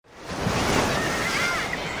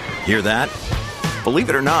Hear that?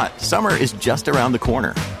 Believe it or not, summer is just around the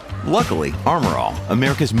corner. Luckily, Armor All,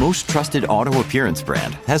 America's most trusted auto appearance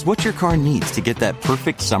brand, has what your car needs to get that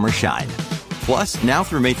perfect summer shine. Plus, now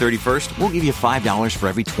through May 31st, we'll give you $5 for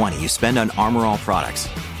every $20 you spend on Armor All products.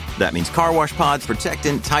 That means car wash pods,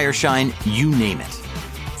 protectant, tire shine, you name it.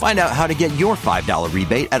 Find out how to get your $5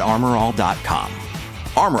 rebate at armorall.com.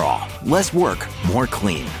 Armor All, less work, more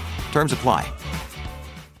clean. Terms apply.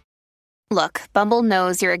 Look, Bumble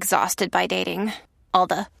knows you're exhausted by dating. All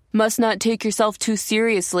the, must not take yourself too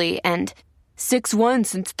seriously, and 6'1"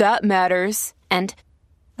 since that matters, and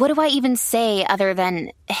what do I even say other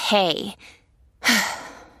than, hey?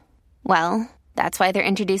 Well, that's why they're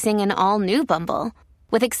introducing an all-new Bumble,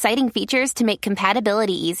 with exciting features to make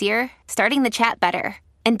compatibility easier, starting the chat better,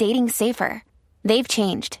 and dating safer. They've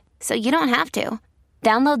changed, so you don't have to.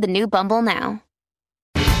 Download the new Bumble now.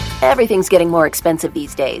 Everything's getting more expensive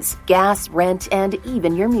these days. Gas, rent, and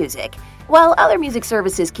even your music. While other music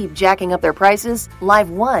services keep jacking up their prices,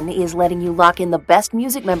 Live One is letting you lock in the best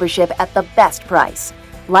music membership at the best price.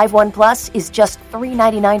 Live One Plus is just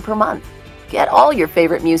 $3.99 per month. Get all your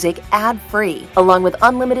favorite music ad-free, along with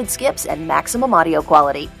unlimited skips and maximum audio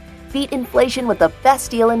quality. Beat inflation with the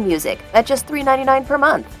best deal in music at just $3.99 per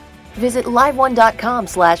month. Visit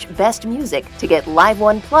liveone.com/bestmusic to get Live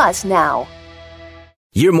One Plus now.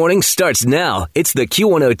 Your morning starts now. It's the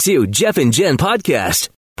Q102 Jeff and Jen podcast.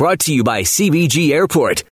 Brought to you by CBG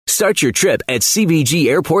Airport. Start your trip at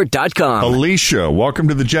CBGAirport.com. Alicia, welcome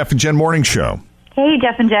to the Jeff and Jen Morning Show. Hey,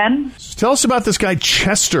 Jeff and Jen. Tell us about this guy,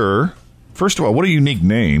 Chester. First of all, what a unique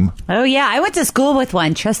name. Oh, yeah. I went to school with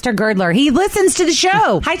one, Chester Girdler. He listens to the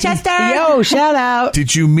show. Hi, Chester. Yo, shout out.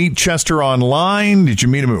 Did you meet Chester online? Did you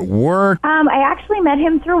meet him at work? I actually met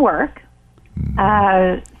him through work.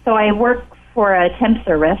 So I work for a temp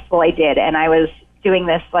service. Well, I did, and I was doing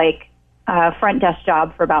this front desk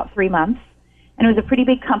job for about 3 months, and it was a pretty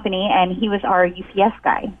big company, and he was our UPS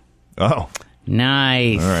guy. Oh,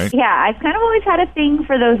 nice. All right. Yeah, I've kind of always had a thing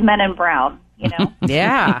for those men in brown, you know?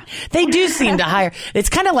 Yeah. They do seem to hire. It's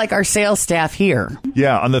kind of like our sales staff here.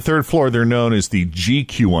 Yeah, on the third floor, they're known as the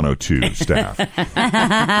GQ102 staff.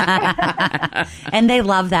 And they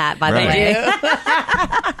love that, by the way.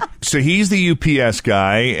 So he's the UPS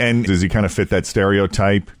guy, and does he kind of fit that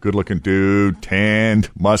stereotype? Good-looking dude, tanned,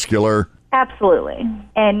 muscular. Absolutely.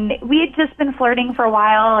 And we had just been flirting for a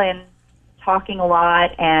while and talking a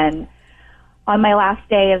lot, and on my last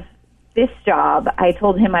day of this job, I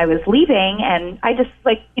told him I was leaving, and I just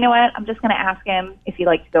you know what, I'm just going to ask him if he'd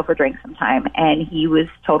like to go for drinks sometime. And he was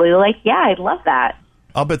totally like, yeah, I'd love that.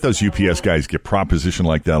 I'll bet those UPS guys get propositioned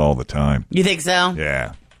like that all the time. You think so?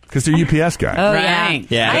 Yeah, because they're UPS guys. Oh, Right.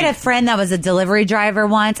 yeah. I had a friend that was a delivery driver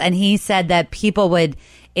once, and he said that people would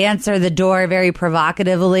answer the door very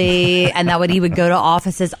provocatively, and that when he would go to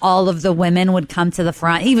offices, all of the women would come to the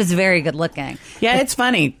front. He was very good looking. Yeah, it's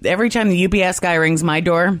funny. Every time the UPS guy rings my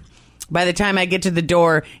door, by the time I get to the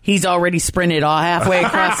door, he's already sprinted all halfway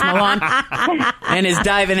across my lawn and is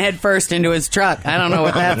diving headfirst into his truck. I don't know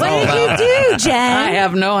what that's all about. What did you do, Jen? I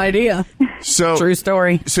have no idea. So True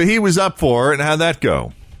story. So he was up for it, and how'd that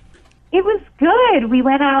go? It was good. We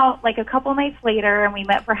went out a couple nights later, and we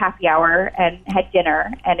met for happy hour and had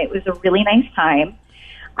dinner, and it was a really nice time.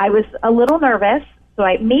 I was a little nervous, so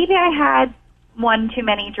maybe I had one too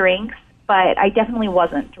many drinks, but I definitely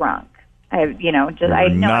wasn't drunk. You're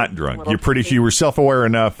not drunk. You're pretty. You were self-aware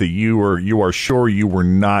enough that you are sure you were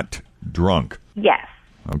not drunk. Yes.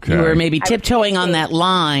 Okay. You were maybe tiptoeing on that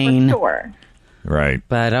line. For sure. Right.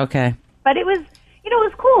 But okay. But it was, it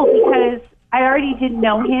was cool because I already did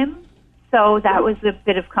know him, so that was a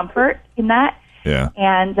bit of comfort in that. Yeah.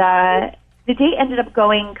 And the date ended up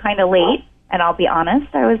going kind of late, and I'll be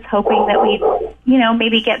honest, I was hoping that we'd,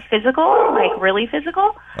 maybe get physical, really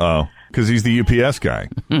physical. Oh. Because he's the UPS guy.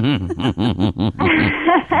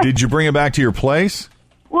 Did you bring him back to your place?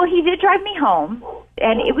 Well, he did drive me home,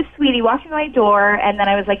 and it was sweet. He walked in my door, and then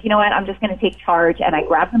I was like, you know what, I'm just going to take charge. And I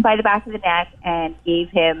grabbed him by the back of the neck and gave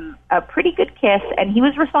him a pretty good kiss, and he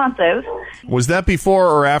was responsive. Was that before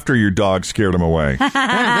or after your dog scared him away?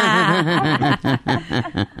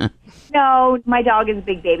 No, my dog is a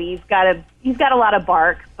big baby. He's got a lot of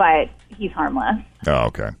bark, but he's harmless. Oh,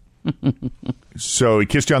 okay. So he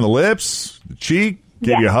kissed you on the lips, the cheek,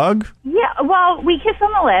 gave you a hug? Yeah, well, we kissed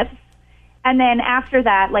on the lips, and then after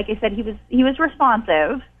that, like I said, he was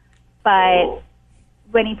responsive, but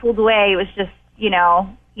when he pulled away, it was just, he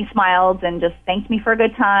smiled and just thanked me for a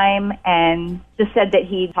good time and just said that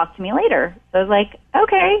he'd talk to me later. So I was like,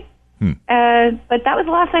 okay. But that was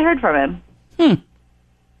the last I heard from him.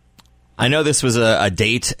 I know this was a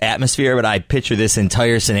date atmosphere, but I picture this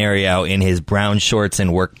entire scenario in his brown shorts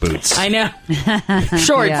and work boots. I know.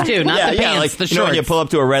 Shorts, too, not the pants, like, the shorts. You know when you pull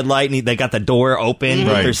up to a red light and they got the door open with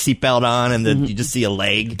Right. their seatbelt on and then you just see a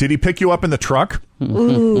leg. Did he pick you up in the truck?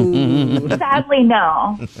 Sadly,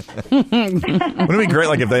 no. Wouldn't it be great,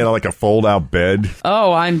 like, if they had, like, a fold-out bed?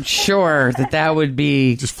 Oh, I'm sure that would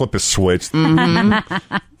be... Just flip a switch.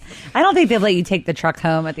 I don't think they'd let you take the truck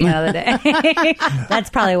home at the end of the day. That's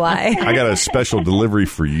probably why. I got a special delivery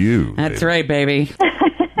for you. That's baby. right, baby.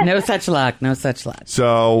 No such luck. No such luck.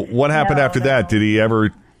 So what happened after that? Did he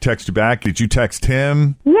ever text you back? Did you text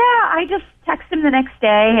him? Yeah, I just texted him the next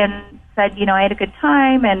day and said, I had a good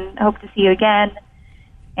time and hope to see you again.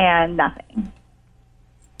 And nothing.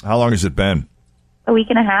 How long has it been? A week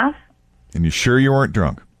and a half? And you sure you weren't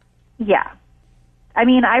drunk? Yeah. I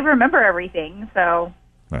mean, I remember everything, so...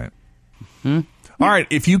 Right. All right.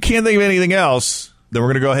 If you can't think of anything else, then we're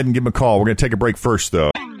going to go ahead and give him a call. We're going to take a break first,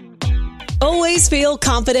 though. Always feel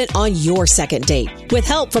confident on your second date. With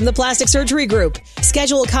help from the Plastic Surgery Group.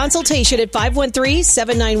 Schedule a consultation at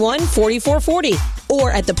 513-791-4440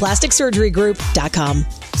 or at theplasticsurgerygroup.com.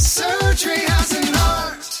 Surgery has an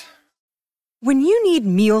art. When you need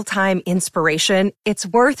mealtime inspiration, it's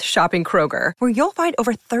worth shopping Kroger, where you'll find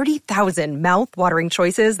over 30,000 mouth-watering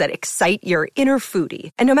choices that excite your inner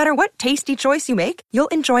foodie. And no matter what tasty choice you make, you'll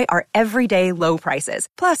enjoy our everyday low prices,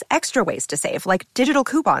 plus extra ways to save, like digital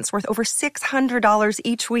coupons worth over $600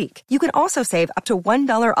 each week. You can also save up to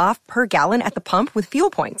 $1 off per gallon at the pump with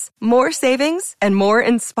fuel points. More savings and more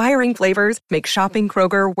inspiring flavors make shopping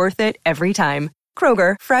Kroger worth it every time.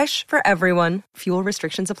 Kroger, fresh for everyone. Fuel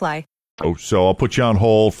restrictions apply. Oh, so I'll put you on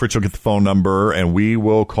hold. Fritz will get the phone number, and we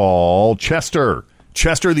will call Chester.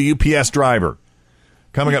 Chester, the UPS driver.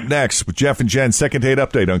 Coming up next with Jeff and Jen, second date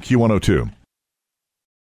update on Q102.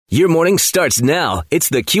 Your morning starts now. It's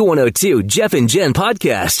the Q102 Jeff and Jen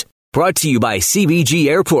podcast. Brought to you by CBG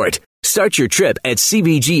Airport. Start your trip at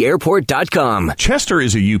CBGAirport.com. Chester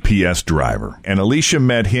is a UPS driver, and Alicia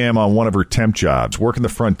met him on one of her temp jobs, working the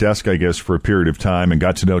front desk, I guess, for a period of time, and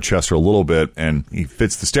got to know Chester a little bit, and he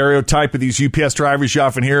fits the stereotype of these UPS drivers you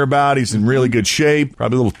often hear about. He's in really good shape,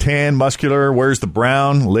 probably a little tan, muscular, wears the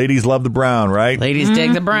brown. Ladies love the brown, right? Ladies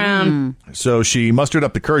dig the brown. So she mustered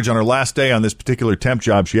up the courage on her last day on this particular temp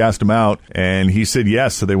job. She asked him out, and he said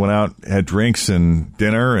yes, so they went out, had drinks and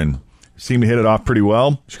dinner, and seemed to hit it off pretty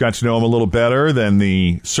well. She got to know him a little better than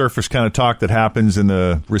the surface kind of talk that happens in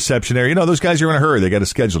the reception area. Those guys are in a hurry. They got a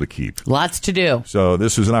schedule to keep. Lots to do. So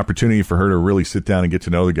this was an opportunity for her to really sit down and get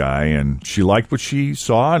to know the guy. And she liked what she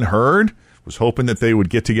saw and heard, was hoping that they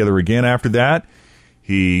would get together again after that.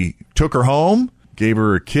 He took her home, gave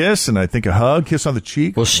her a kiss, and I think a hug, kiss on the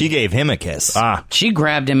cheek. Well, she gave him a kiss. She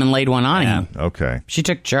grabbed him and laid one on him. Okay. She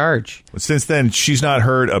took charge. But since then, she's not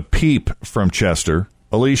heard a peep from Chester.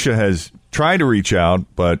 Alicia has tried to reach out,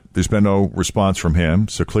 but there's been no response from him.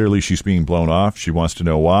 So clearly she's being blown off. She wants to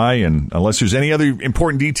know why. And unless there's any other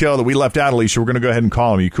important detail that we left out, Alicia, we're going to go ahead and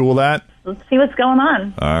call him. Are you cool with that? Let's see what's going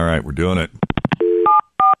on. All right, we're doing it.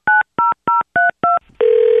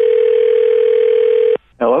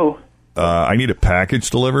 Hello? I need a package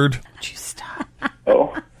delivered. Would you stop?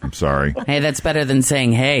 Oh. I'm sorry. Hey, that's better than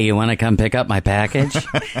saying, hey, you want to come pick up my package?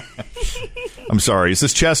 I'm sorry. Is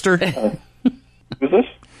this Chester? Who's this?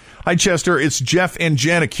 Hi, Chester. It's Jeff and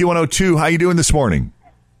Jen at Q102. How you doing this morning?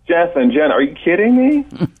 Jeff and Jen, are you kidding me?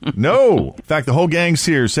 No. In fact, the whole gang's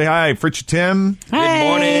here. Say hi, Fritz, Tim. Good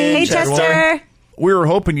morning. Hey, Chester. We were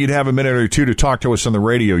hoping you'd have a minute or two to talk to us on the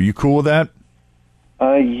radio. You cool with that?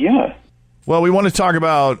 Yeah. Well, we want to talk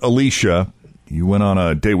about Alicia. You went on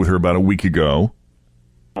a date with her about a week ago.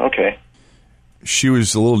 Okay. She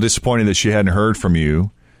was a little disappointed that she hadn't heard from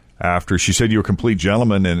you after she said you were a complete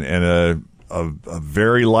gentleman and a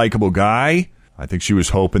very likable guy. I think she was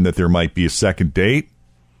hoping that there might be a second date,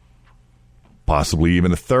 possibly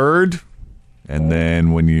even a third. And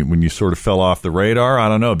then when you sort of fell off the radar, I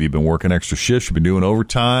don't know, have you been working extra shifts? You've been doing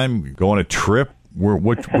overtime? Go on a trip?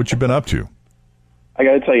 What you been up to? I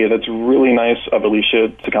got to tell you, that's really nice of Alicia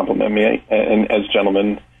to compliment me. And as a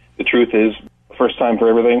gentleman, the truth is, first time for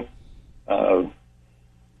everything.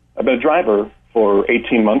 I've been a driver for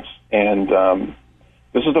 18 months, and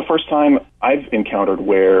this is the first time I've encountered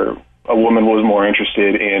where a woman was more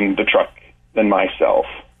interested in the truck than myself.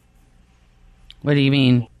 What do you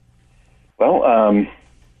mean? Well,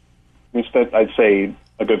 we spent, I'd say,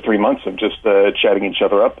 a good 3 months of just chatting each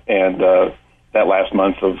other up, and that last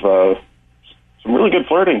month of some really good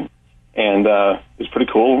flirting. And it was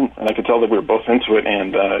pretty cool, and I could tell that we were both into it,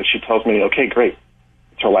 and she tells me, okay, great,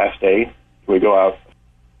 it's our last day. We go out.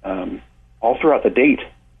 All throughout the date,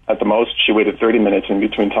 At the most, she waited 30 minutes in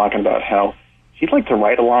between talking about how she'd like to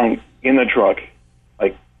ride along in the truck,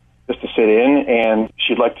 like just to sit in, and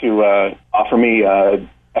she'd like to offer me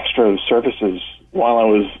extra services while I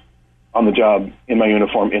was on the job in my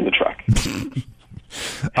uniform in the truck.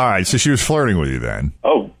 All right, so she was flirting with you then.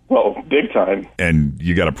 Oh, well, big time. And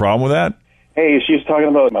you got a problem with that? Hey, she was talking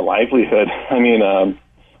about my livelihood. I mean,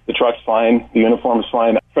 the truck's fine, the uniform's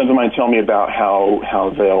fine. Friends of mine tell me about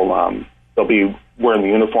how they'll be wearing the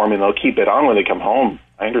uniform and they'll keep it on when they come home.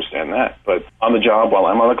 I understand that. But on the job while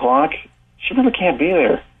I'm on the clock, she really can't be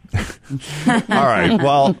there. All right.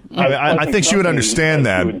 Well, I think she would understand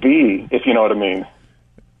that. She would be, if you know what I mean.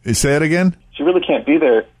 Say it again? She really can't be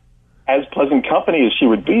there as pleasant company as she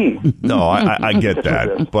would be. No, I get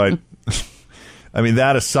that. But, I mean,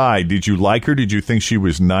 that aside, did you like her? Did you think she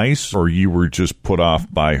was nice? Or you were just put off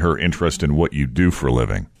by her interest in what you do for a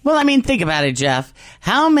living? Well, I mean, think about it, Jeff.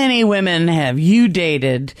 How many women have you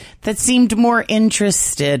dated that seemed more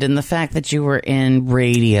interested in the fact that you were in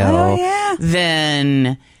radio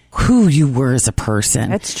than who you were as a person?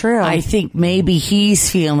 That's true. I think maybe he's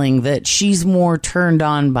feeling that she's more turned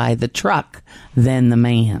on by the truck than the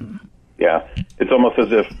man. Yeah. It's almost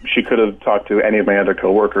as if she could have talked to any of my other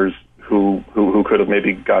coworkers who could have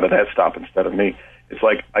maybe got at that stop instead of me. It's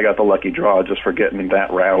like I got the lucky draw just for getting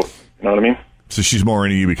that route. You know what I mean? So she's more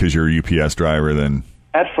into you because you're a UPS driver than...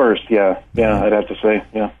 At first, yeah. Yeah, I'd have to say,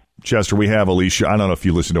 yeah. Chester, we have Alicia. I don't know if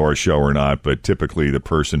you listen to our show or not, but typically the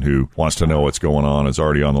person who wants to know what's going on is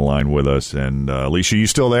already on the line with us. And Alicia, you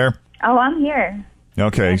still there? Oh, I'm here.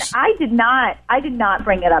 Okay. And I did not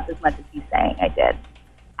bring it up as much as he's saying I did.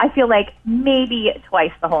 I feel like maybe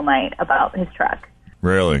twice the whole night about his truck.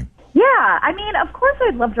 Really? Yeah, I mean, of course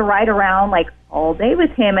I'd love to ride around like all day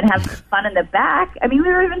with him and have some fun in the back. I mean, we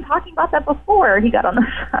were even talking about that before he got on the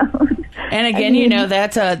phone. And again, you know,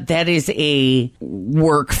 that is a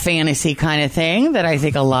work fantasy kind of thing that I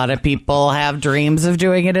think a lot of people have dreams of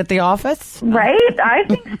doing it at the office. Right? I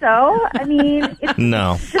think so. I mean, it's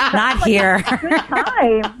No. Not here. a good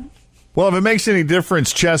time. Well, if it makes any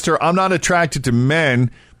difference, Chester, I'm not attracted to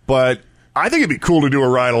men, but I think it'd be cool to do a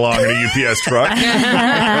ride along in a UPS truck.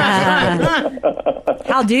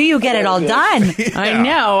 How do you get it all done? Yeah. I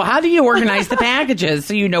know. How do you organize the packages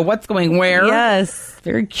so you know what's going where? Yes.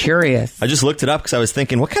 Very curious. I just looked it up because I was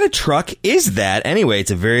thinking, what kind of truck is that? Anyway, it's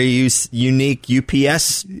a very unique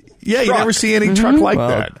UPS Yeah, you truck. never see any truck like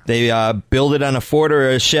that. They build it on a Ford or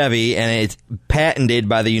a Chevy, and it's patented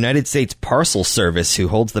by the United States Parcel Service, who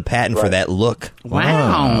holds the patent for that look.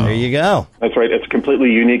 Wow. There you go. That's right. It's a completely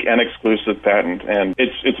unique and exclusive patent, and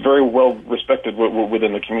it's very well respected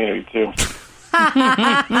within the community, too.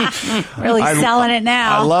 Really selling it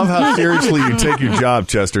now. I love how seriously you take your job,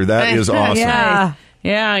 Chester. That is awesome. Yeah.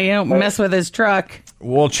 Yeah, you don't mess with his truck.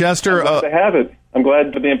 Well, Chester, I'm glad to have it. I'm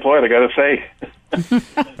glad to be employed, I got to say.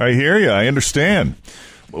 I hear you. I understand.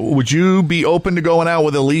 Would you be open to going out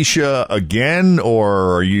with Alicia again,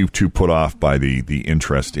 or are you too put off by the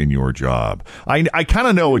interest in your job? I kind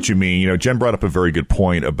of know what you mean. You know, Jen brought up a very good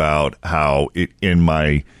point about how in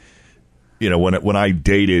my, you know, when I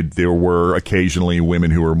dated, there were occasionally women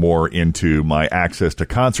who were more into my access to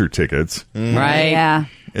concert tickets, Right. Yeah.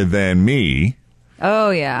 than me.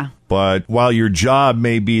 Oh, yeah. But while your job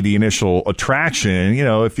may be the initial attraction, you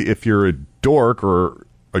know, if you're a dork or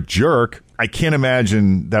a jerk, I can't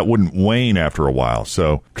imagine that wouldn't wane after a while.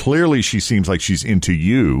 So clearly she seems like she's into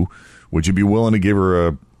you. Would you be willing to give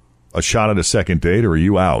her a shot at a second date, or are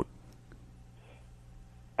you out?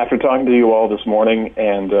 After talking to you all this morning,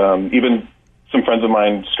 and even some friends of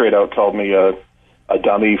mine straight out called me a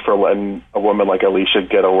dummy for letting a woman like Alicia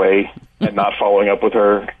get away and not following up with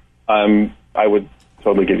her, I would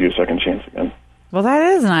totally give you a second chance again. Well, that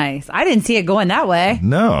is nice. I didn't see it going that way.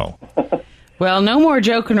 No. Well, no more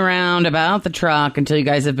joking around about the truck until you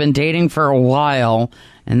guys have been dating for a while,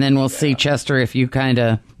 and then we'll see, Chester, if you kind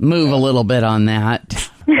of move a little bit on that.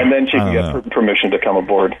 And then she can get permission to come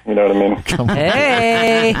aboard. You know what I mean?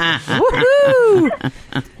 Hey. Woohoo.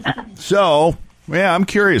 So, yeah, I'm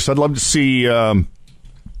curious. I'd love to see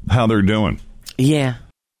how they're doing. Yeah.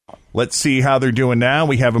 Let's see how they're doing now.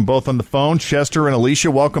 We have them both on the phone. Chester and Alicia,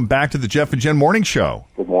 welcome back to the Jeff and Jen Morning Show.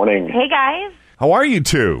 Good morning. Hey, guys. How are you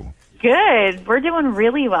two? Good. We're doing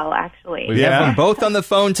really well, actually. We have them both on the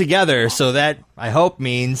phone together, so that, I hope,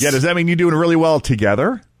 means... Yeah, does that mean you're doing really well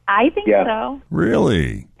together? I think so.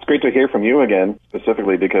 Really? It's great to hear from you again,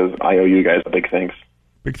 specifically because I owe you guys a big thanks.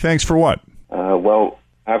 Big thanks for what? Well,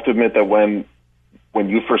 I have to admit that when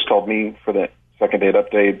you first called me for the second date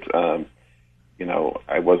update,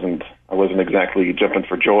 I wasn't exactly jumping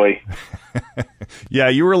for joy. Yeah,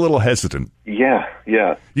 you were a little hesitant. Yeah.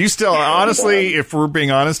 You still, honestly, if we're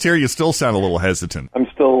being honest here, you still sound a little hesitant. I'm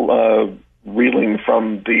still reeling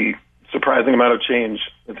from the surprising amount of change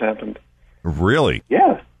that's happened. Really?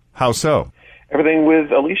 Yeah. How so? Everything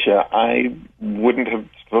with Alicia. I wouldn't have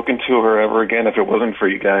spoken to her ever again if it wasn't for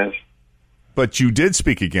you guys. But you did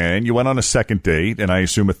speak again. You went on a second date, and I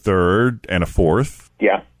assume a third and a fourth.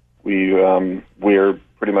 Yeah. We're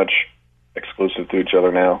pretty much exclusive to each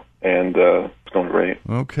other now, and it's going great.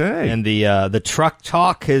 Okay. And the truck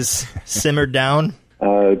talk has simmered down?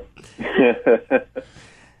 The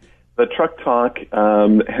truck talk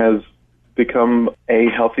has become a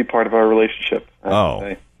healthy part of our relationship.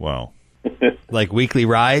 Well. Like weekly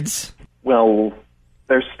rides? Well,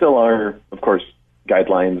 there still are, of course,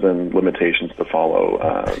 guidelines and limitations to follow,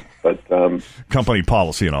 but company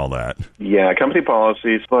policy and all that. Yeah, company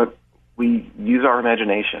policies, but we use our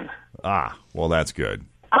imagination. Well, that's good.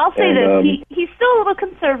 I'll say this: he's still a little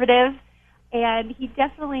conservative, and he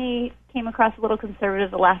definitely came across a little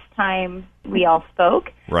conservative the last time we all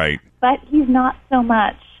spoke. Right. But he's not so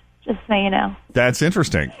much. Just so you know. That's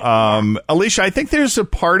interesting. Alicia, I think there's a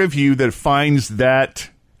part of you that finds that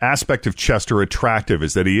aspect of Chester attractive,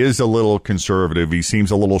 is that he is a little conservative. He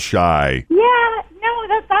seems a little shy. Yeah,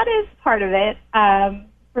 no, that is part of it,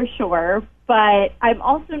 for sure. But I'm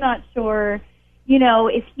also not sure,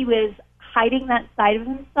 if he was hiding that side of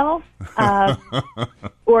himself,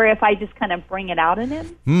 or if I just kind of bring it out in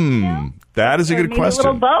him. That is a good question.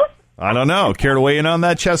 A little both? I don't know. Care to weigh in on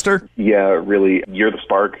that, Chester? Yeah, really. You're the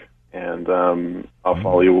spark, and I'll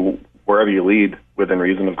follow you wherever you lead, within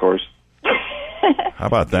reason, of course. How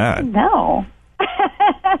about that? No.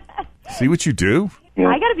 See what you do? Yeah.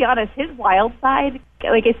 I got to be honest, his wild side,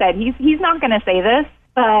 like I said, he's not going to say this,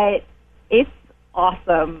 but it's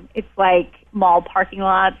awesome. It's like mall parking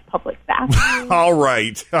lots, public bathrooms. All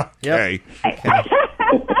right. Okay.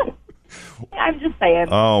 I'm just saying.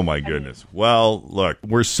 Oh, my goodness. Well, look,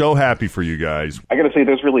 we're so happy for you guys. I got to say,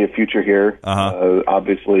 there's really a future here.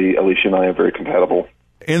 Obviously, Alicia and I are very compatible.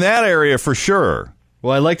 In that area, for sure.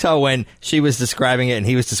 Well, I liked how when she was describing it and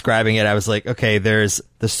he was describing it, I was like, okay, there's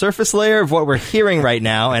the surface layer of what we're hearing right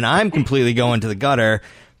now, and I'm completely going to the gutter,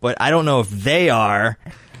 but I don't know if they are.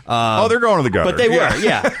 They're going to the gutter. But they were,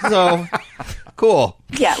 yeah. So, cool.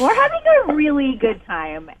 Yeah, we're having a really good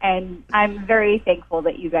time, and I'm very thankful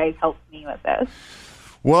that you guys helped me with this.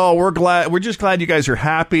 Well, we're just glad you guys are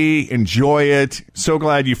happy. Enjoy it. So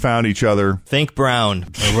glad you found each other. Think brown,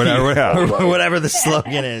 or whatever, whatever the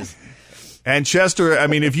slogan is. And Chester, I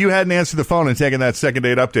mean, if you hadn't answered the phone and taken that second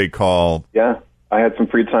date update call. Yeah, I had some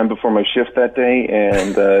free time before my shift that day,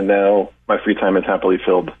 and now my free time is happily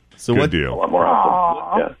filled. So Good deal. A lot more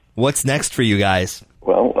often. Yeah. What's next for you guys?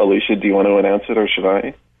 Well, Alicia, do you want to announce it, or should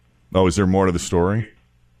I? Oh, is there more to the story?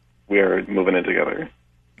 We are moving in together.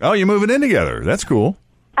 Oh, you're moving in together. That's cool.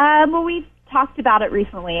 Well, we talked about it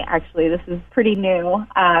recently, actually. This is pretty new.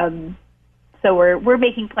 So we're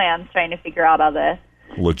making plans, trying to figure out all the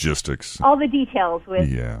logistics, all the details with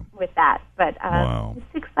that. But wow.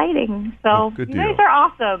 It's exciting. So you guys are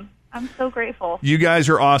awesome. I'm so grateful. You guys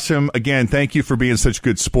are awesome. Again, thank you for being such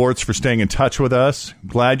good sports, for staying in touch with us.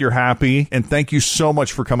 Glad you're happy. And thank you so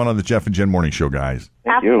much for coming on the Jeff and Jen Morning Show, guys.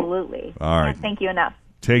 Absolutely. All right. Can't thank you enough.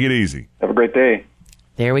 Take it easy. Have a great day.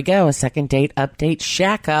 There we go. A second date update.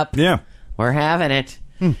 Shack up. Yeah. We're having it.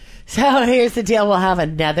 So here's the deal. We'll have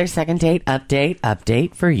another second date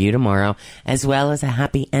update for you tomorrow, as well as a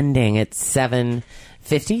happy ending at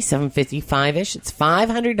 7:55-ish. It's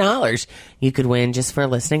 $500 you could win just for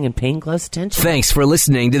listening and paying close attention. Thanks for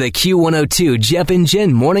listening to the Q102 Jeff and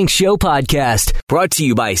Jen Morning Show podcast, brought to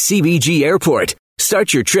you by CBG Airport.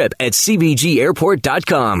 Start your trip at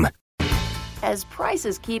CBGAirport.com. As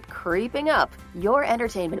prices keep creeping up, your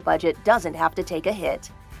entertainment budget doesn't have to take a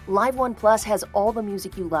hit. Live One Plus has all the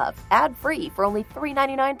music you love, ad-free for only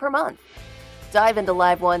 $3.99 per month. Dive into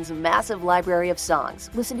Live One's massive library of songs,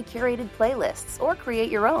 listen to curated playlists, or create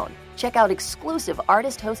your own. Check out exclusive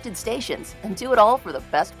artist-hosted stations, and do it all for the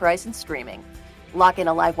best price in streaming. Lock in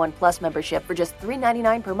a Live One Plus membership for just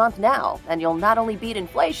 $3.99 per month now, and you'll not only beat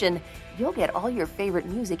inflation, you'll get all your favorite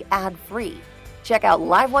music ad-free. Check out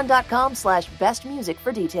liveone.com/bestmusic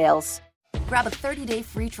for details. Grab a 30-day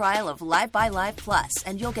free trial of Live by Live Plus,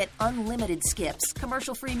 and you'll get unlimited skips,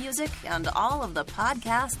 commercial-free music, and all of the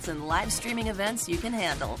podcasts and live streaming events you can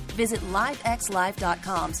handle. Visit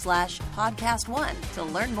livexlive.com/podcast1 to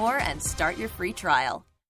learn more and start your free trial.